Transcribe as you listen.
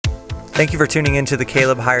Thank you for tuning into the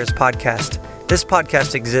Caleb Hires podcast. This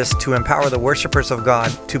podcast exists to empower the worshipers of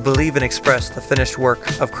God to believe and express the finished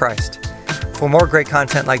work of Christ. For more great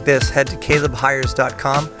content like this, head to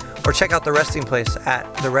calebhires.com or check out The Resting Place at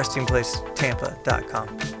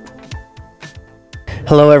therestingplacetampa.com.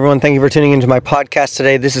 Hello everyone, thank you for tuning into my podcast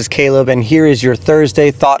today. This is Caleb, and here is your Thursday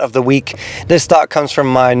thought of the week. This thought comes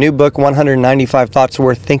from my new book, 195 Thoughts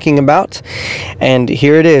Worth Thinking About. And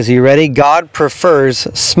here it is. Are you ready? God prefers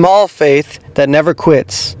small faith that never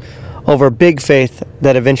quits over big faith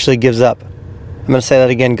that eventually gives up. I'm going to say that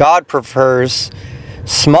again. God prefers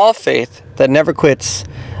small faith that never quits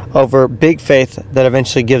over big faith that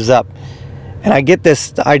eventually gives up. And I get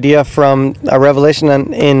this idea from a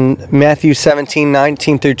revelation in Matthew 17,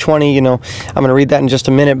 19 through 20. I'm going to read that in just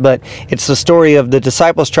a minute, but it's the story of the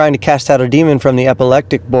disciples trying to cast out a demon from the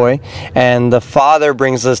epileptic boy, and the father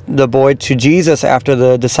brings the boy to Jesus after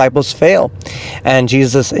the disciples fail. And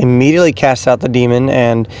Jesus immediately casts out the demon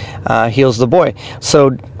and heals the boy.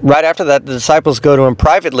 So right after that, the disciples go to him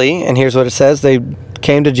privately, and here's what it says. They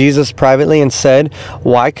came to Jesus privately and said,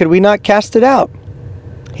 "Why could we not cast it out?"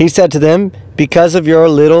 He said to them, "Because of your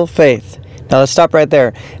little faith." Now let's stop right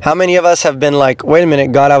there. How many of us have been like, wait a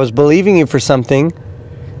minute, God, I was believing you for something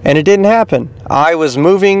and it didn't happen. I was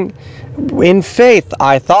moving in faith.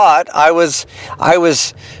 I thought I was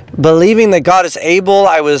believing that God is able.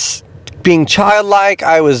 I was being childlike.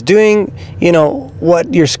 I was doing,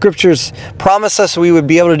 what your scriptures promise us we would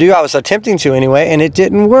be able to do. I was attempting to anyway, and it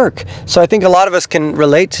didn't work. So I think a lot of us can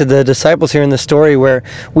relate to the disciples here in the story where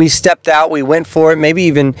we stepped out, we went for it, maybe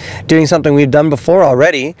even doing something we've done before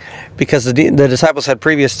already, because the disciples had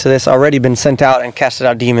previous to this already been sent out and casted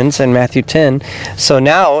out demons in Matthew 10. So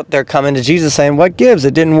now they're coming to Jesus saying, "What gives?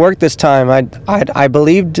 It didn't work this time. I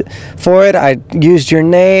believed for it. I used your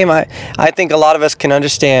name." I think a lot of us can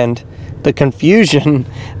understand the confusion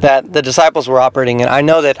that the disciples were operating in. I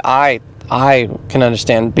know that I can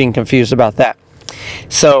understand being confused about that.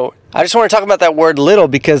 So I just want to talk about that word little,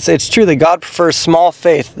 because it's true that God prefers small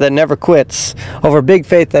faith that never quits over big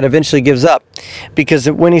faith that eventually gives up. Because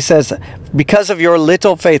when he says, "Because of your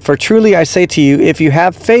little faith, for truly I say to you, if you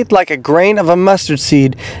have faith like a grain of a mustard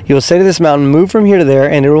seed, you will say to this mountain, move from here to there,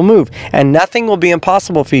 and it will move, and nothing will be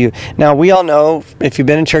impossible for you." Now, we all know, if you've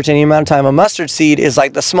been in church any amount of time, a mustard seed is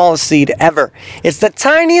like the smallest seed ever. It's the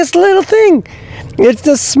tiniest little thing. It's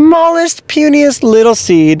the smallest, puniest little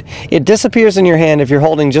seed. It disappears in your hand if you're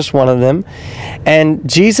holding just one of them. And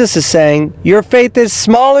Jesus is saying, your faith is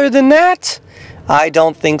smaller than that? I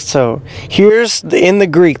don't think so. In the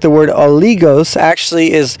Greek, the word oligos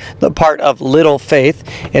actually is the part of little faith.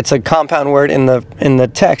 It's a compound word in the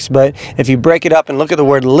text, but if you break it up and look at the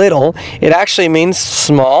word little, it actually means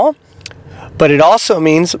small, but it also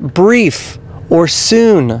means brief or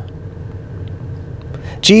soon.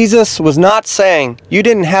 Jesus was not saying you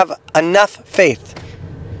didn't have enough faith.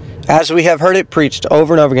 As we have heard it preached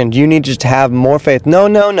over and over again, you need to have more faith.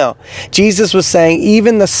 No. Jesus was saying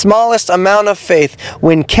even the smallest amount of faith,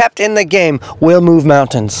 when kept in the game, will move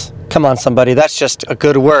mountains. Come on, somebody. That's just a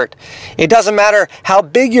good word. It doesn't matter how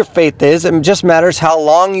big your faith is. It just matters how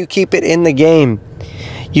long you keep it in the game.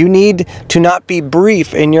 You need to not be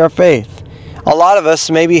brief in your faith. A lot of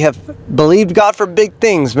us maybe have believed God for big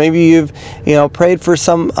things. Maybe you've, prayed for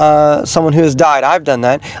someone who has died. I've done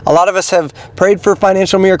that. A lot of us have prayed for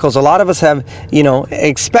financial miracles. A lot of us have,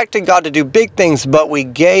 expected God to do big things, but we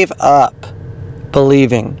gave up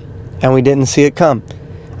believing and we didn't see it come.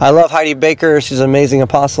 I love Heidi Baker. She's an amazing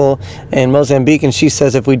apostle in Mozambique, and she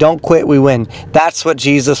says, if we don't quit, we win. That's what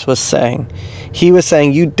Jesus was saying. He was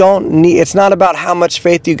saying, it's not about how much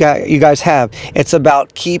faith you guys have. It's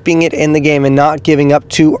about keeping it in the game and not giving up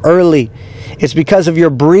too early. It's because of your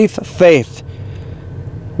brief faith.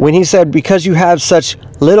 When he said, because you have such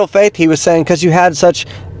little faith, he was saying, because you had such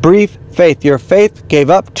brief faith. Your faith gave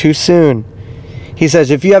up too soon. He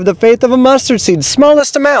says, if you have the faith of a mustard seed,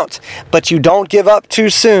 smallest amount, but you don't give up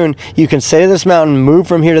too soon, you can say to this mountain, move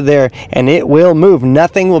from here to there, and it will move.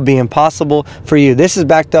 Nothing will be impossible for you. This is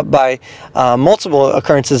backed up by multiple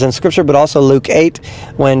occurrences in Scripture, but also Luke 8,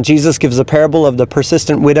 when Jesus gives the parable of the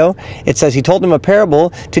persistent widow. It says he told them a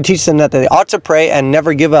parable to teach them that they ought to pray and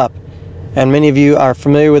never give up. And many of you are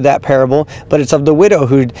familiar with that parable, but it's of the widow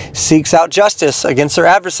who seeks out justice against her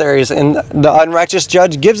adversaries, and the unrighteous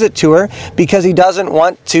judge gives it to her because he doesn't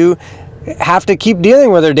want to have to keep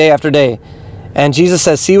dealing with her day after day. And Jesus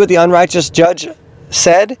says, see what the unrighteous judge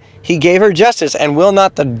said? He gave her justice. And will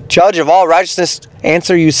not the judge of all righteousness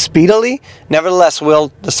answer you speedily? Nevertheless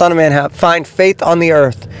will the Son of Man find faith on the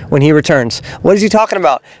earth when he returns. What is he talking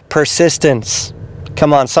about? Persistence.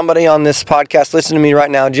 Come on, somebody on this podcast, listen to me right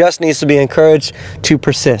now, just needs to be encouraged to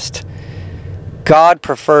persist. God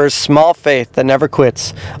prefers small faith that never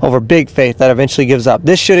quits over big faith that eventually gives up.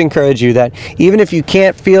 This should encourage you that even if you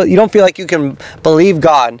don't feel like you can believe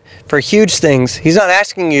God for huge things, He's not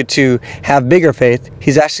asking you to have bigger faith.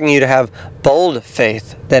 He's asking you to have bold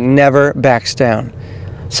faith that never backs down.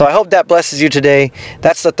 So I hope that blesses you today.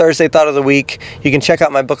 That's the Thursday Thought of the Week. You can check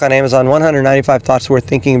out my book on Amazon, 195 Thoughts Worth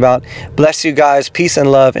Thinking About. Bless you guys. Peace and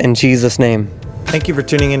love in Jesus' name. Thank you for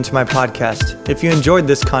tuning into my podcast. If you enjoyed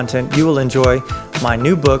this content, you will enjoy my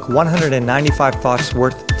new book, 195 Thoughts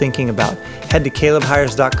Worth Thinking About. Head to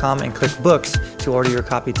calebhires.com and click books to order your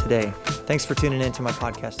copy today. Thanks for tuning into my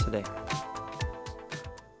podcast today.